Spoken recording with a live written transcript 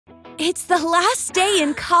It's the last day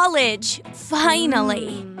in college.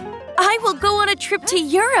 Finally. I will go on a trip to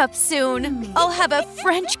Europe soon. I'll have a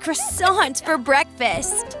French croissant for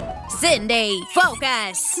breakfast. Cindy,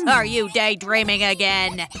 focus! Are you daydreaming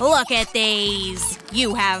again? Look at these.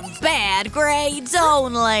 You have bad grades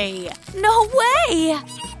only. No way!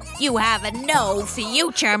 You have no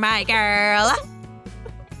future, my girl.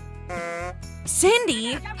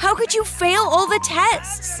 Cindy, how could you fail all the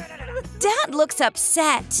tests? Dad looks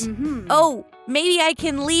upset. Oh, maybe I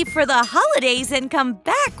can leave for the holidays and come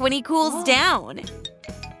back when he cools down.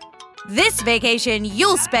 This vacation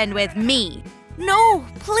you'll spend with me. No,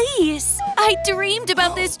 please. I dreamed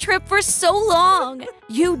about this trip for so long.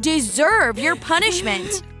 You deserve your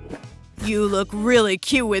punishment. You look really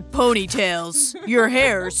cute with ponytails. Your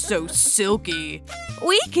hair's so silky.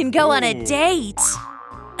 We can go on a date.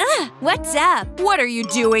 What's up? What are you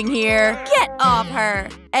doing here? Get off her.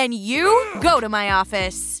 And you, go to my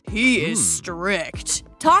office. He is strict.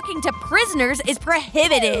 Talking to prisoners is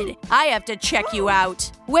prohibited. I have to check you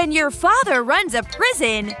out. When your father runs a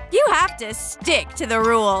prison, you have to stick to the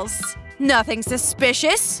rules. Nothing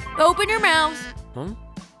suspicious. Open your mouth.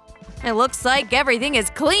 It looks like everything is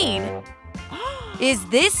clean. Is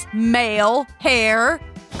this male hair?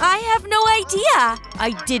 I have no idea.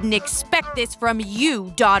 I didn't expect this from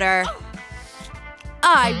you, daughter.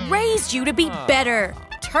 I raised you to be better.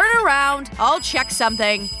 Turn around. I'll check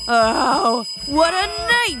something. Oh, what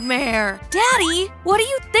a nightmare. Daddy, what are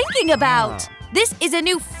you thinking about? This is a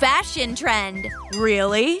new fashion trend.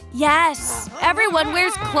 Really? Yes. Everyone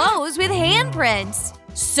wears clothes with handprints.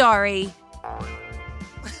 Sorry.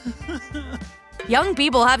 Young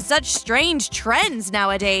people have such strange trends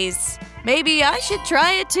nowadays. Maybe I should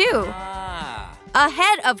try it too. A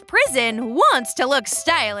head of prison wants to look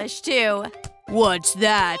stylish too. What's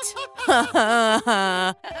that?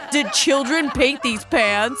 Did children paint these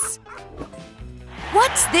pants?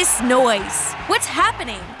 What's this noise? What's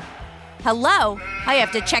happening? Hello? I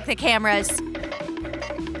have to check the cameras.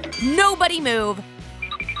 Nobody move.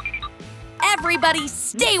 Everybody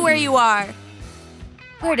stay where you are.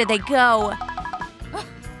 Where did they go?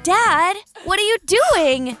 Dad, what are you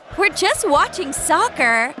doing? We're just watching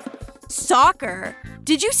soccer. Soccer?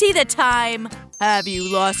 Did you see the time? Have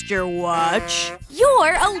you lost your watch?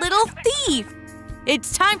 You're a little thief.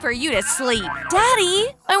 It's time for you to sleep. Daddy,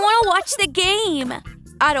 I want to watch the game.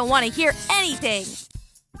 I don't want to hear anything.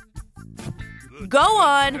 Go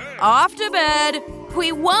on, off to bed.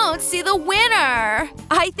 We won't see the winner.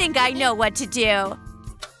 I think I know what to do.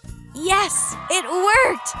 Yes, it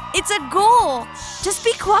worked. It's a goal. Just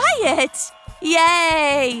be quiet.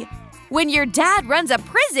 Yay. When your dad runs a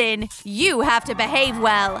prison, you have to behave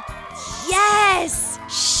well. Yes.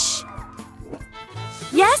 Shh.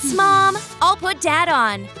 Yes, Mom. I'll put Dad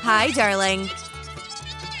on. Hi, darling.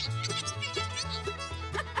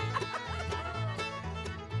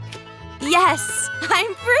 Yes,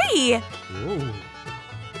 I'm free.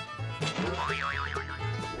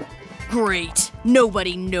 Great.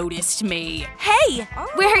 Nobody noticed me. Hey,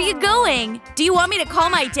 where are you going? Do you want me to call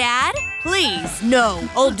my dad? Please, no.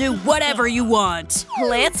 I'll do whatever you want.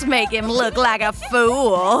 Let's make him look like a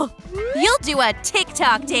fool. You'll do a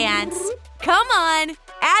TikTok dance. Come on,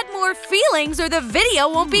 add more feelings or the video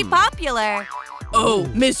won't be popular. Oh,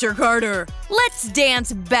 Mr. Carter. Let's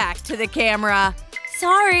dance back to the camera.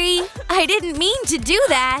 Sorry, I didn't mean to do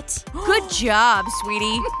that. Good job,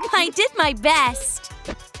 sweetie. I did my best.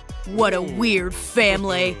 What a weird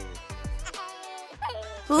family.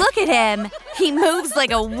 Look at him. He moves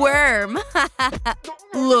like a worm.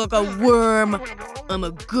 Look, a worm. I'm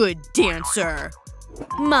a good dancer.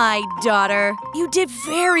 My daughter, you did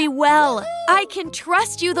very well. I can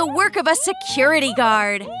trust you the work of a security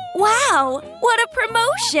guard. Wow, what a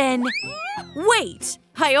promotion. Wait,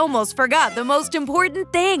 I almost forgot the most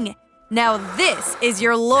important thing. Now this is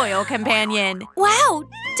your loyal companion. Wow,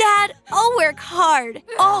 Dad, I'll work hard.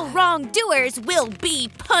 All wrongdoers will be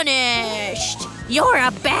punished. You're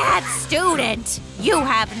a bad student. You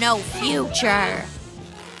have no future.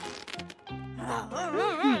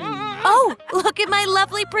 Oh, look at my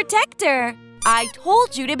lovely protector. I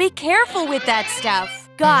told you to be careful with that stuff.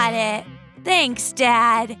 Got it. Thanks,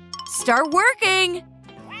 Dad. Start working.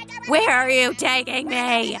 Where are you taking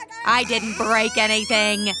me? I didn't break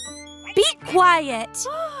anything. Be quiet.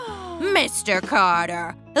 Mr.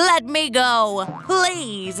 Carter, let me go,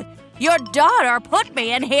 please. Your daughter put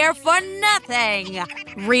me in here for nothing.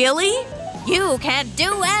 Really? You can't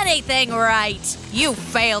do anything right. You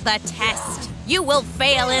failed the test. You will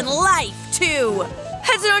fail in life, too.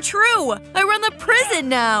 That's not true. I run the prison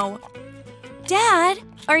now. Dad,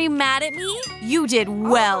 Are you mad at me? You did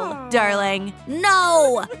well, darling.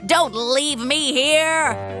 No! Don't leave me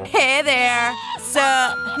here! Hey there. So,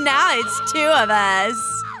 now it's 2 of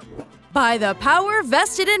us. By the power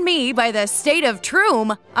vested in me by the state of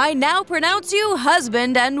Troom, I now pronounce you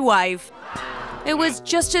husband and wife. It was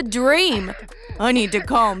just a dream. I need to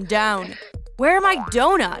calm down. Where are my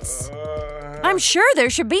donuts? I'm sure there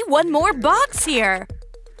should be one more box here.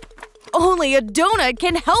 Only a donut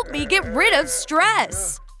can help me get rid of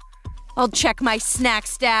stress. I'll check my snack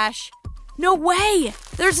stash. No way!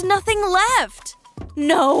 There's nothing left!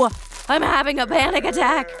 No! I'm having a panic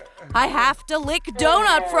attack! I have to lick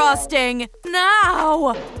donut frosting!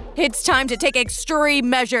 Now! It's time to take extreme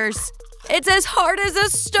measures. It's as hard as a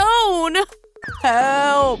stone!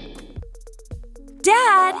 Help!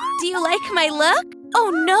 Dad, do you like my look?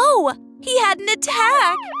 Oh no! He had an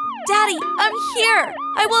attack! Daddy, I'm here!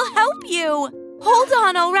 I will help you! Hold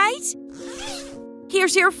on, all right?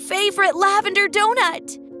 Here's your favorite lavender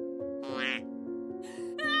donut!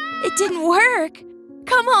 It didn't work!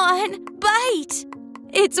 Come on, bite!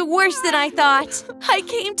 It's worse than I thought. I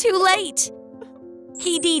came too late.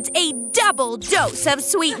 He needs a double dose of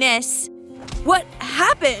sweetness. What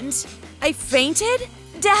happened? I fainted?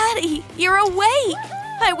 Daddy, you're awake!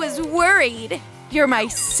 I was worried. You're my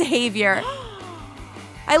savior.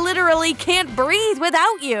 I literally can't breathe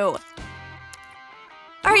without you.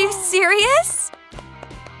 Are you serious?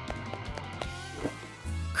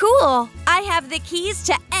 Cool. I have the keys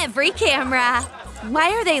to every camera.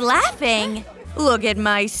 Why are they laughing? Look at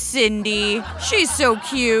my Cindy. She's so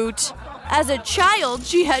cute. As a child,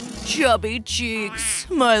 she had chubby cheeks.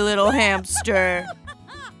 My little hamster.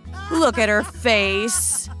 Look at her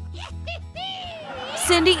face.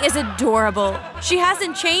 Cindy is adorable. She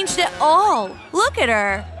hasn't changed at all. Look at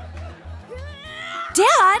her.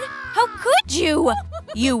 Dad, how could you?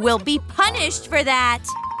 You will be punished for that.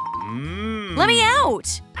 Let me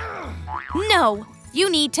out. No, you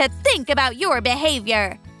need to think about your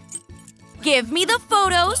behavior. Give me the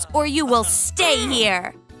photos or you will stay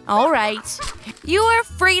here. All right. You are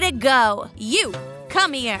free to go. You,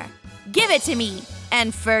 come here. Give it to me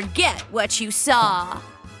and forget what you saw.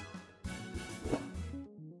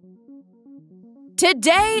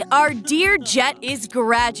 Today, our dear Jet is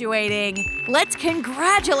graduating. Let's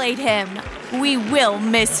congratulate him. We will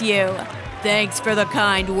miss you. Thanks for the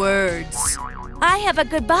kind words. I have a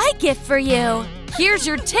goodbye gift for you. Here's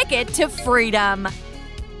your ticket to freedom.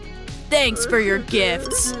 Thanks for your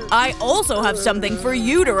gifts. I also have something for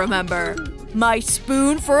you to remember. My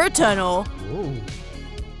spoon for a tunnel.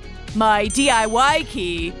 My DIY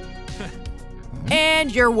key.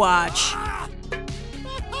 And your watch.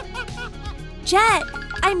 Jet,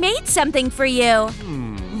 I made something for you.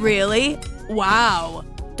 Really? Wow.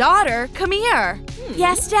 Daughter, come here.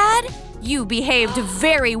 Yes, Dad? You behaved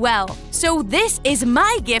very well, so this is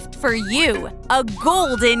my gift for you. A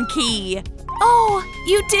golden key. Oh,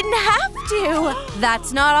 you didn't have to.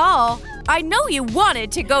 That's not all. I know you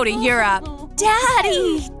wanted to go to Europe.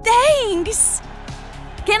 Daddy, thanks.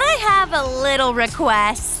 Can I have a little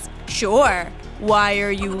request? Sure. Why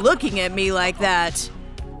are you looking at me like that?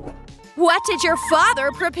 What did your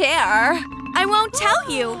father prepare? I won't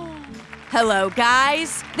tell you. Hello,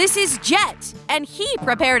 guys. This is Jet, and he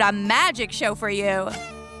prepared a magic show for you.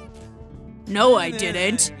 No, I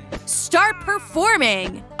didn't. Start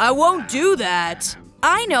performing. I won't do that.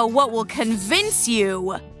 I know what will convince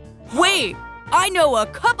you. Wait, I know a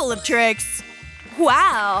couple of tricks.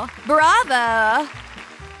 Wow, bravo.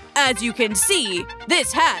 As you can see,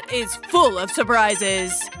 this hat is full of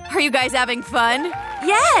surprises. Are you guys having fun?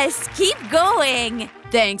 Yes, keep going.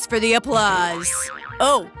 Thanks for the applause.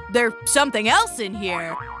 Oh, there's something else in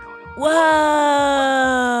here.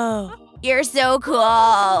 Whoa! You're so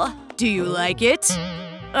cool. Do you like it?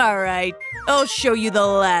 All right, I'll show you the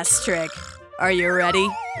last trick. Are you ready?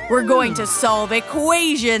 We're going to solve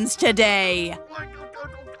equations today.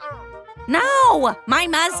 No! My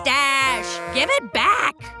mustache! Give it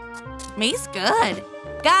back! Me's good.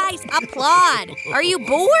 Guys, applaud! Are you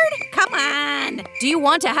bored? Come on! Do you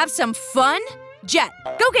want to have some fun? Jet,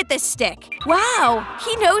 go get this stick. Wow,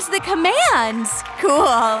 he knows the commands.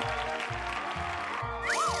 Cool.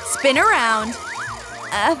 Spin around.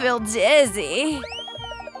 I feel dizzy.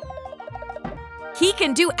 He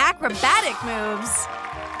can do acrobatic moves.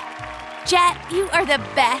 Jet, you are the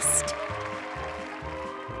best.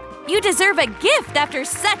 You deserve a gift after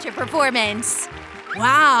such a performance.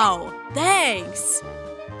 Wow, thanks.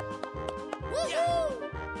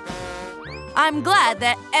 I'm glad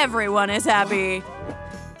that everyone is happy.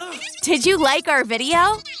 Did you like our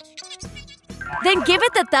video? Then give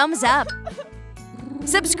it the thumbs up.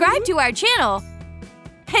 Subscribe to our channel.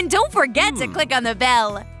 And don't forget to click on the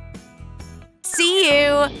bell. See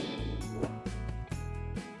you!